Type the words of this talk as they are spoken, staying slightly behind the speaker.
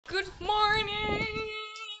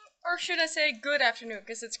or should I say good afternoon,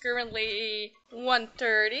 because it's currently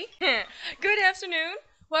 1:30. Good afternoon,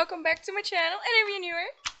 welcome back to my channel, and if you're newer,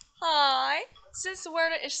 hi. Since the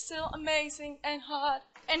weather is still amazing and hot,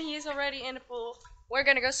 and he is already in the pool, we're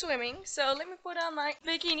gonna go swimming. So let me put on my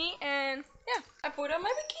bikini, and yeah, I put on my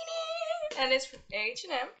bikini, and it's from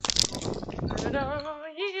H&M.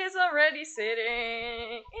 He is already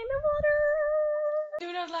sitting in the water.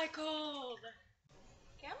 Do not like cold.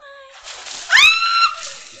 Come on.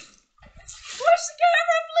 Push the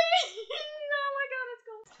camera, please. Oh my god, it's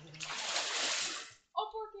cold. Oh,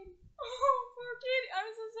 poor kitty. Oh, poor kitty.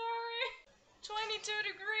 I'm so sorry. 22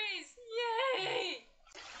 degrees. Yay.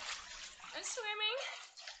 I'm swimming.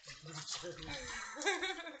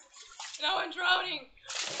 No, I'm drowning.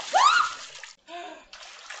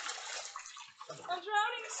 I'm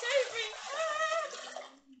drowning. Save me.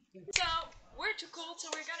 So, we're too cold, so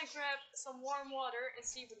we're gonna grab some warm water and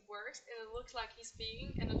see if it works. And it looks like he's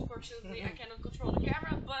peeing, and unfortunately I cannot control the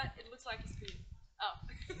camera, but it looks like he's peeing. Oh.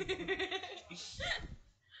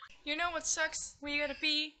 You know what sucks when you gotta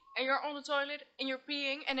pee and you're on the toilet and you're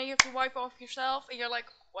peeing and then you have to wipe off yourself and you're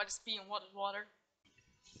like, what is pee and what is water?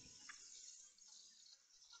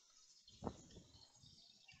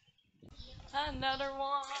 Another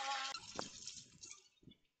one.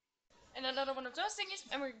 And another one of those thingies,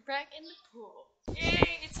 and we're back in the pool.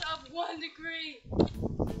 Yay, it's up 1 degree.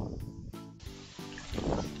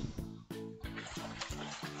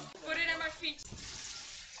 Put it in my feet.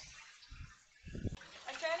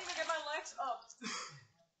 I can't even get my legs up.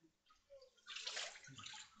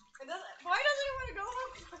 Why doesn't it want to go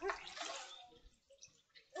up?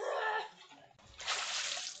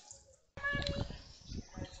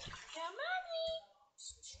 Come on.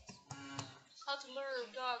 How to lure a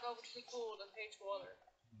dog over to the pool that hates water.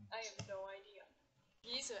 I have no idea.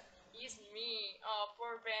 He's me. Oh,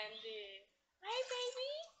 poor Bandy. Hi,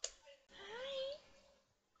 baby. Hi.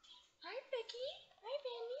 Hi, Becky. Hi,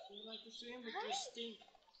 Bandy. You like to swim, but you stink.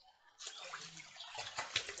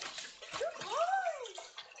 Good boy.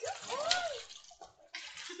 Good boy.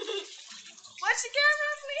 Watch the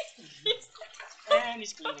camera, please. And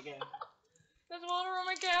he's clean again. There's water on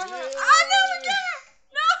my camera. Yeah. Oh, no, my camera.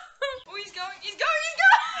 No. Oh, he's going. He's going. He's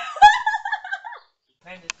going.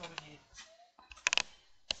 And it's coming here.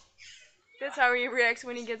 That's how he reacts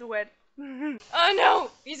when he gets wet. Oh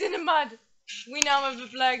no! He's in the mud! We now have a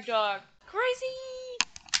black dog. Crazy!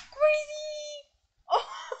 Crazy! Oh,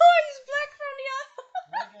 he's black from the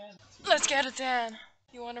eye! Let's get a tan.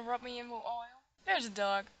 You wanna rub me in with oil? There's a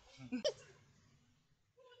dog.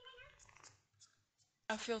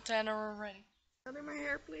 I feel tanner already. Color my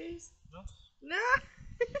hair, please. No. No!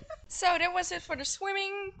 So that was it for the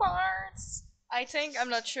swimming parts. I think, I'm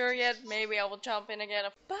not sure yet, maybe I will jump in again.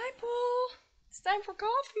 Bye, pool! It's time for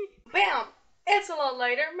coffee! Bam! It's a lot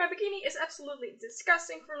later. My bikini is absolutely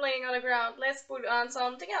disgusting for laying on the ground. Let's put on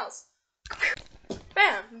something else.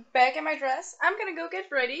 Bam! Back in my dress. I'm gonna go get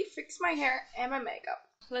ready, fix my hair and my makeup.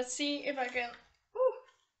 Let's see if I can...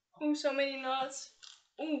 Ooh, so many knots.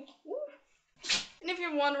 Ooh. And if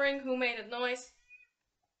you're wondering who made that noise,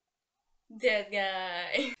 that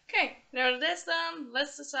guy. Okay, now that that's done,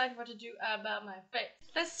 let's decide what to do about my face.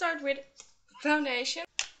 Let's start with foundation.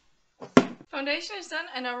 Foundation is done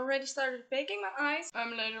and I already started baking my eyes.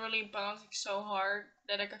 I'm literally bouncing so hard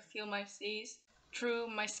that I can feel my C's through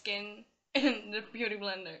my skin in the beauty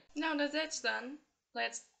blender. Now that that's done,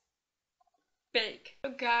 let's bake.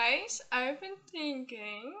 So guys, I've been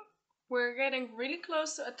thinking we're getting really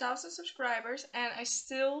close to 1,000 subscribers and I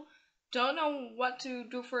still don't know what to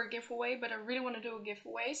do for a giveaway, but I really want to do a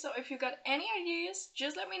giveaway. So if you got any ideas,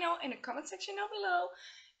 just let me know in the comment section down below.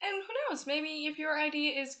 And who knows, maybe if your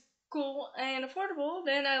idea is cool and affordable,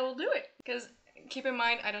 then I will do it. Because keep in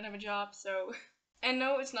mind, I don't have a job, so... And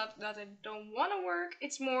no, it's not that I don't want to work,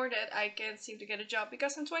 it's more that I can't seem to get a job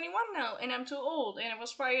because I'm 21 now and I'm too old. And I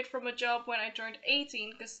was fired from a job when I turned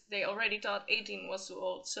 18 because they already thought 18 was too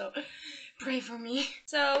old, so pray for me.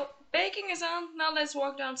 So, baking is on, now let's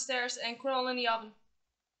walk downstairs and crawl in the oven.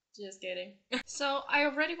 Just kidding. So, I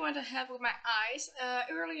already went ahead with my eyes.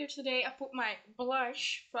 Earlier today I put my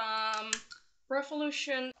blush from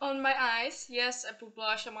Revolution on my eyes. Yes, I put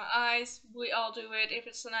blush on my eyes. We all do it. If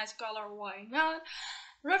it's a nice color, why not?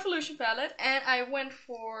 Revolution palette. And I went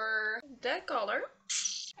for that color.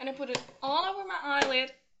 And I put it all over my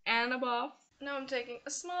eyelid and above. Now I'm taking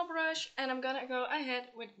a small brush and I'm gonna go ahead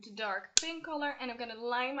with the dark pink color and I'm gonna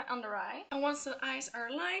line my under eye. And once the eyes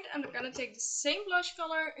are lined, I'm gonna take the same blush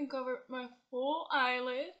color and cover my whole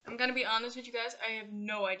eyelid. I'm gonna be honest with you guys, I have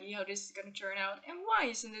no idea how this is gonna turn out and why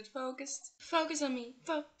isn't it focused? Focus on me,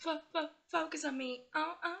 focus on me,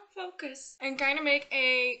 focus. And kind of make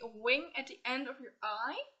a wing at the end of your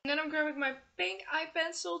eye. And then I'm grabbing my pink eye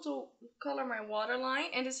pencil to color my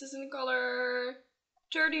waterline, and this is in the color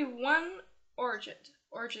 31 Orchid.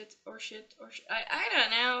 I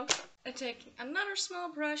don't know. I'm taking another small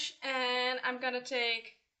brush and I'm gonna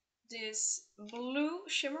take this blue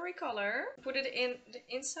shimmery color, put it in the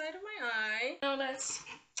inside of my eye. Now let's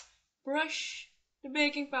brush the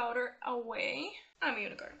baking powder away. I'm a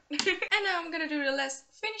unicorn. And now I'm gonna do the last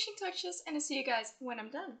finishing touches and I'll see you guys when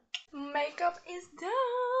I'm done. Makeup is done.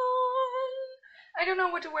 I don't know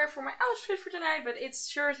what to wear for my outfit for tonight, but it's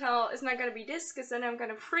sure as hell it's not gonna be this, because then I'm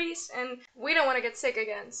gonna freeze and we don't want to get sick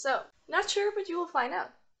again. So, not sure, but you will find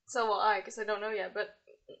out. So will I, because I don't know yet, but...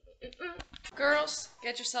 Girls,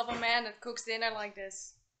 get yourself a man that cooks dinner like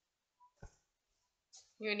this.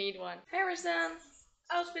 You need one. Hair is done.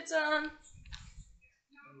 Outfit's on.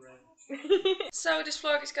 So this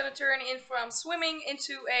vlog is gonna turn in from swimming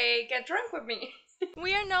into a get drunk with me.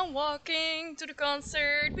 We are now walking to the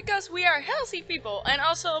concert because we are healthy people and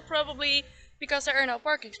also probably because there are no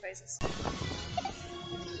parking spaces.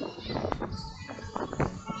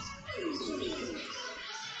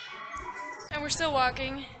 And we're still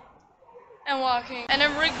walking and walking. And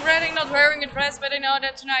I'm regretting not wearing a dress, but I know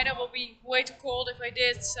that tonight it will be way too cold if I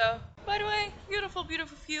did, so. By the way, beautiful,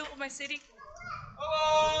 beautiful view of my city.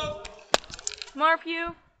 Hello! More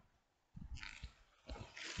view.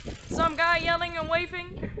 Some guy yelling and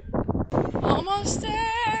waving. Almost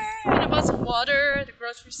there! And I bought some water at the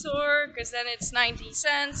grocery store, because then it's 90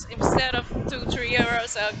 cents instead of 2-3 euros,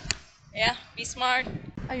 so yeah, be smart.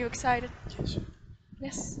 Are you excited?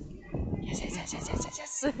 Yes. Yes.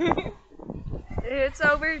 It's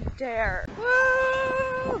over there.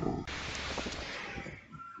 Woo!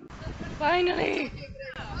 Finally!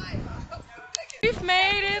 We've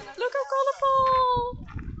made it! Look how colorful!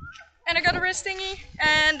 And I got a wrist thingy,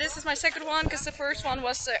 and this is my second one because the first one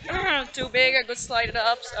was too big. I could slide it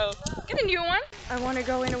up, so get a new one. I want to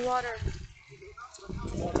go in the water.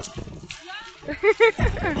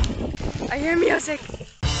 I hear music.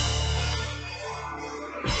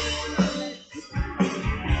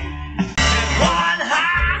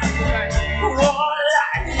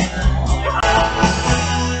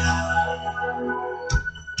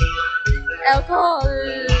 Alcohol.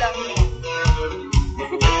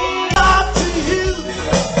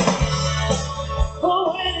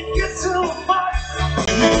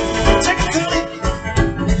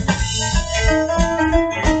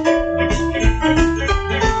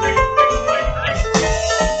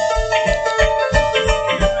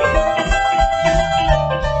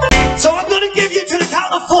 So I'm gonna give you to the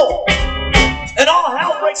count of 4, and all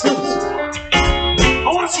hell breaks loose. I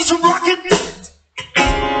want to see some rockin',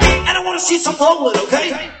 and I want to see some rollin',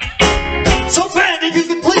 okay? So band, if you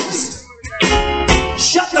could please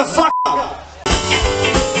shut the fuck up.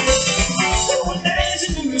 Doing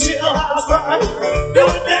dancing in the jailhouse, right?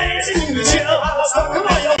 Doing dancing in the jailhouse, right? Come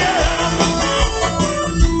on, yo.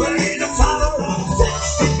 Ready to follow up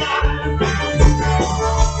 69.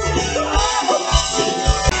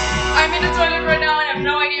 I'm in the toilet right now and I have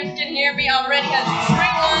no idea if you can hear me. I already had the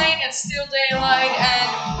string line, it's still daylight,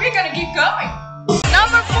 and we're gonna keep going.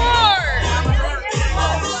 Number 4!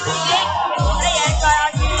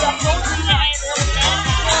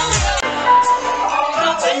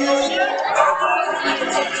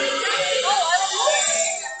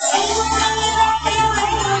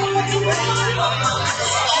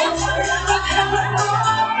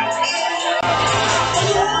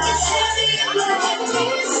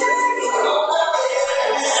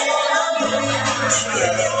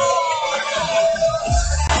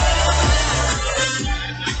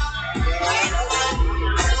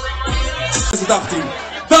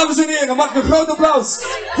 Dames en heren, mag ik een groot applaus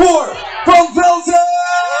voor Van Velzen!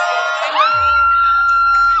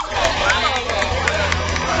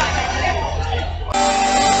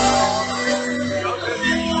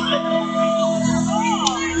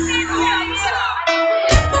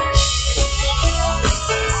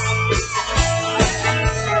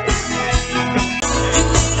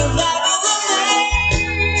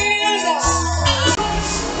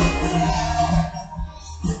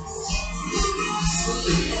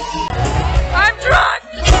 I'm drunk!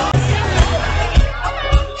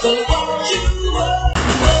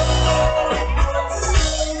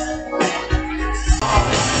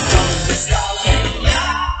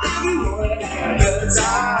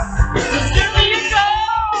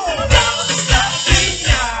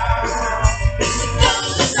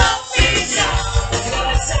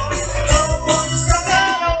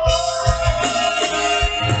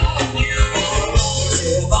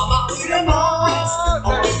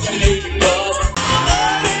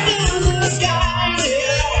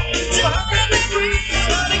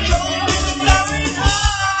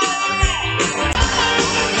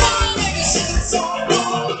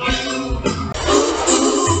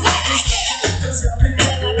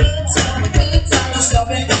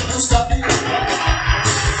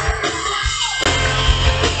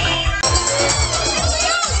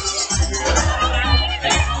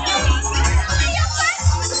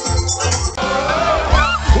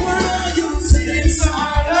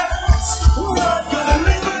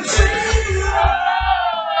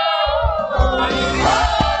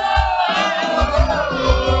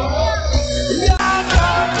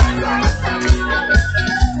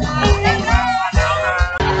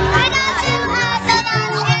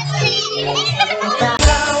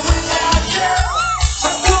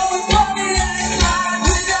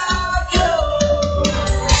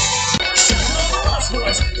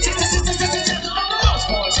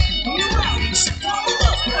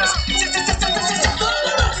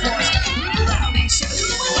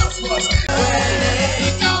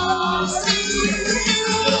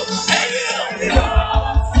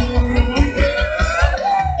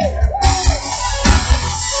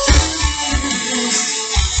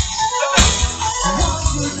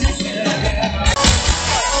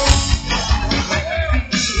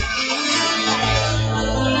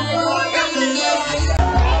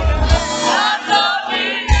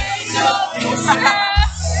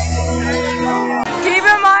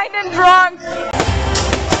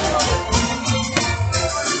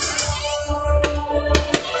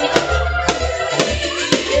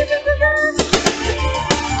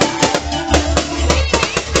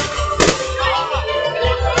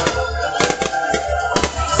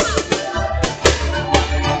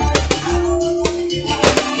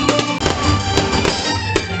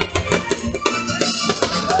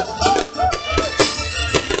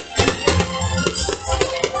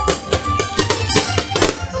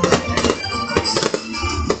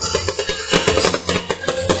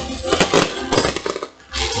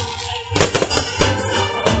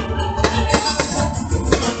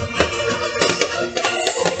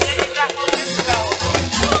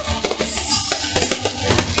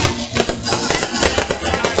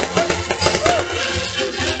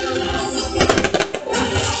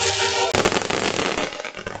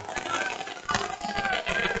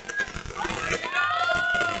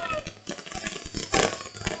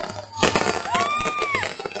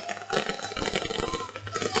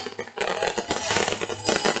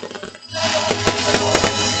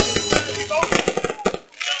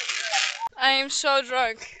 so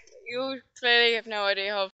drunk. You clearly have no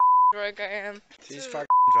idea how drunk I am. She's fucking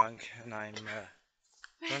drunk and I'm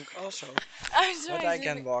drunk also. I'm But sorry. I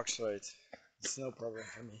can walk straight. It's no problem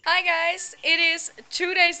for me. Hi guys, it is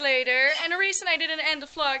 2 days later and the reason I didn't end the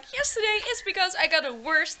vlog yesterday is because I got the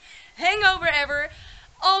worst hangover ever.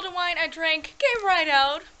 All the wine I drank came right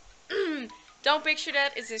out. Don't picture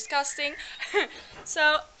that, it's disgusting.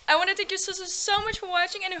 So I want to thank you so much for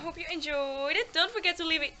watching and I hope you enjoyed it. Don't forget to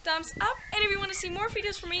leave a thumbs up and if you want to see more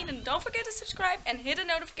videos from me then don't forget to subscribe and hit the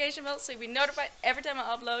notification bell so you'll be notified every time I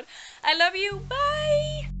upload. I love you,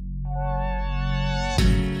 bye!